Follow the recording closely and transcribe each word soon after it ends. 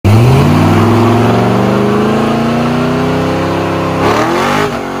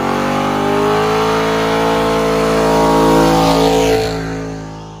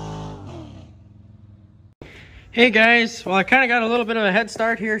Hey guys, well I kind of got a little bit of a head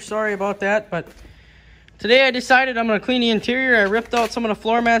start here, sorry about that, but today I decided I'm going to clean the interior. I ripped out some of the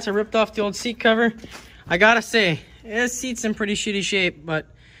floor mats, I ripped off the old seat cover. I gotta say, this seat's in pretty shitty shape, but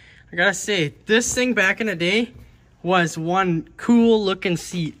I gotta say, this thing back in the day was one cool looking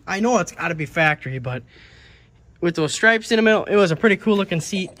seat. I know it's gotta be factory, but with those stripes in the middle, it was a pretty cool looking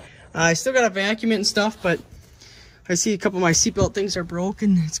seat. I still gotta vacuum it and stuff, but I see a couple of my seatbelt things are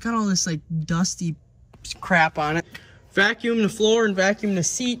broken. It's got all this like dusty crap on it. Vacuum the floor and vacuum the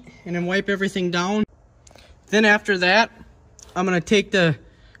seat and then wipe everything down. Then after that, I'm gonna take the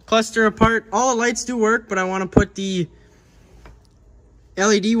cluster apart. All the lights do work, but I want to put the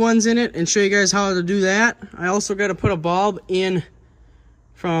LED ones in it and show you guys how to do that. I also got to put a bulb in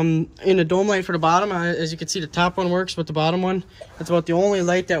the dome light for the bottom. As you can see, the top one works, but the bottom one, that's about the only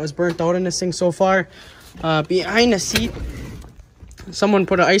light that was burnt out in this thing so far. Behind the seat, someone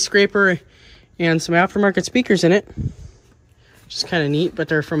put an ice scraper and some aftermarket speakers in it, which is kind of neat, but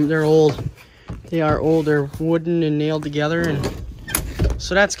they're old. They are old, they're wooden and nailed together, and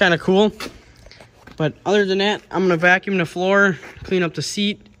so that's kind of cool. But other than that, I'm gonna vacuum the floor, clean up the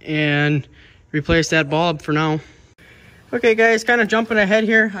seat, and replace that bulb for now. Okay guys, kind of jumping ahead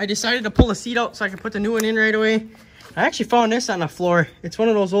here. I decided to pull the seat out so I can put the new one in right away. I actually found this on the floor. It's one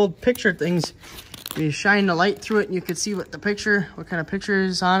of those old picture things. You shine the light through it and you can see what kind of picture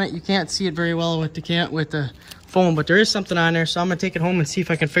is on it. You can't see it very well with the phone, but there is something on there, so I'm gonna take it home and see if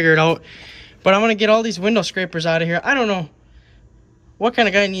I can figure it out. But I'm gonna get all these window scrapers out of here. I don't know what kind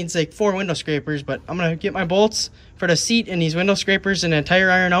of guy needs like 4 window scrapers, but I'm gonna get my bolts for the seat and these window scrapers and a tire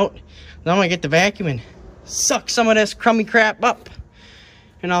iron out. Then I'm gonna get the vacuum and suck some of this crummy crap up,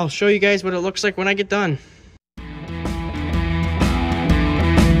 and I'll show you guys what it looks like when I get done.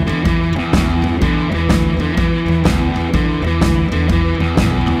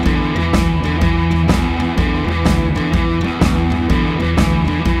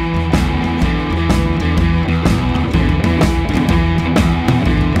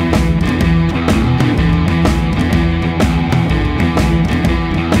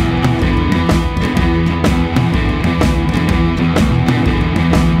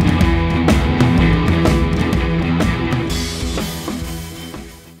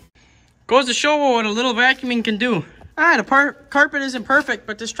 Goes to show what a little vacuuming can do. The carpet isn't perfect,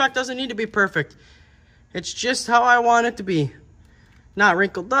 but this truck doesn't need to be perfect. It's just how I want it to be. Not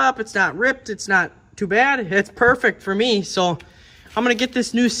wrinkled up, it's not ripped, it's not too bad. It's perfect for me. So I'm gonna get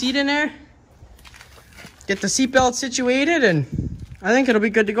this new seat in there, get the seatbelt situated, and I think it'll be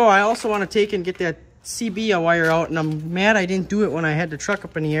good to go. I also want to take and get that CB wire out, and I'm mad I didn't do it when I had the truck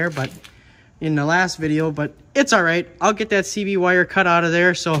up in the air, but in the last video, but it's all right. I'll get that CB wire cut out of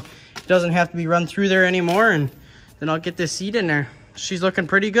there so it doesn't have to be run through there anymore, and then I'll get this seat in there. She's looking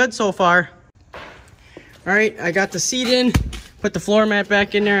pretty good so far. All right, I got the seat in, put the floor mat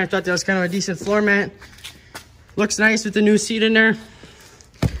back in there. I thought that was kind of a decent floor mat. Looks nice with the new seat in there.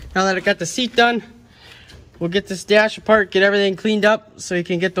 Now that I got the seat done, we'll get this dash apart, get everything cleaned up so you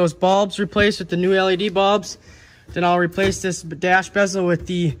can get those bulbs replaced with the new LED bulbs. Then I'll replace this dash bezel with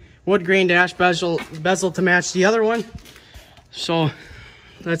the wood grain dash bezel to match the other one. So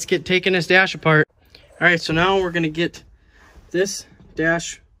let's get taking this dash apart. All right, so now we're gonna get this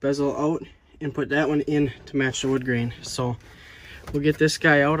dash bezel out and put that one in to match the wood grain. So we'll get this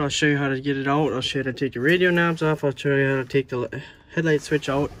guy out. I'll show you how to get it out. I'll show you how to take the radio knobs off. I'll show you how to take the headlight switch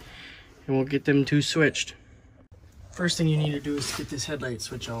out, and we'll get them two switched. First thing you need to do is get this headlight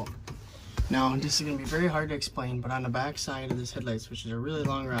switch out. Now, this is going to be very hard to explain, but on the back side of this headlight switch is a really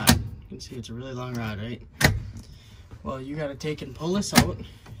long rod. You can see it's a really long rod, right? Well, you got to take and pull this out,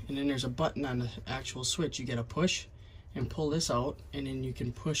 and then there's a button on the actual switch. You got to push and pull this out, and then you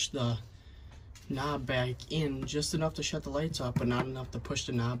can push the knob back in just enough to shut the lights off, but not enough to push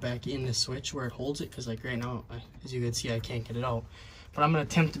the knob back in the switch where it holds it, because like right now, as you can see, I can't get it out. But I'm going to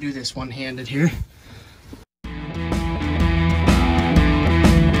attempt to do this one-handed here.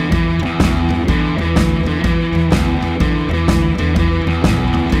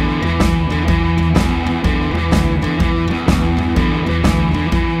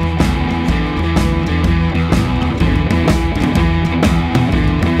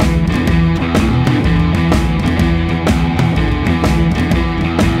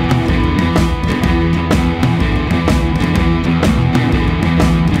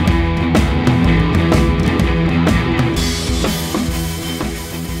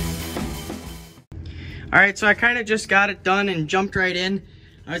 Alright, so I kind of just got it done and jumped right in.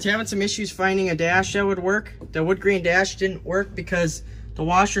 I was having some issues finding a dash that would work. The wood grain dash didn't work because the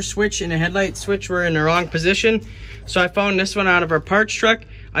washer switch and the headlight switch were in the wrong position. So I found this one out of our parts truck.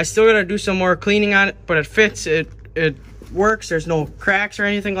 I still gotta do some more cleaning on it, but it fits, it works. There's no cracks or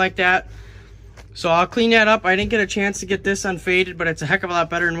anything like that. So I'll clean that up. I didn't get a chance to get this unfaded, but it's a heck of a lot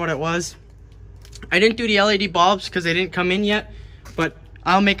better than what it was. I didn't do the LED bulbs because they didn't come in yet, but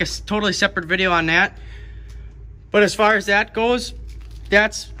I'll make a totally separate video on that. But as far as that goes,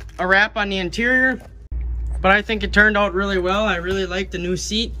 that's a wrap on the interior. But I think it turned out really well. I really like the new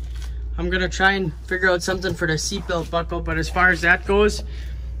seat. I'm gonna try and figure out something for the seatbelt buckle, but as far as that goes,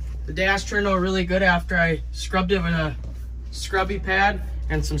 the dash turned out really good after I scrubbed it with a scrubby pad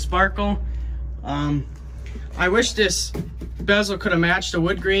and some sparkle. I wish this bezel could have matched the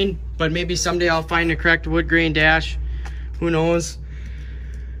wood grain, but maybe someday I'll find the correct wood grain dash. Who knows?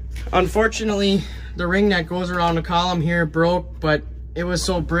 Unfortunately, the ring that goes around the column here broke, but it was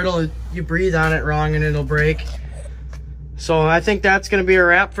so brittle, you breathe on it wrong and it'll break. So I think that's going to be a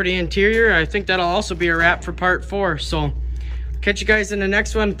wrap for the interior. I think that'll also be a wrap for part 4. So catch you guys in the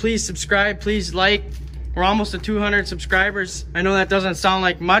next one. Please subscribe, please like. We're almost at 200 subscribers. I know that doesn't sound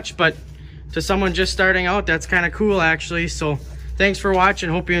like much, but to someone just starting out, that's kind of cool actually. So thanks for watching.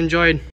 Hope you enjoyed.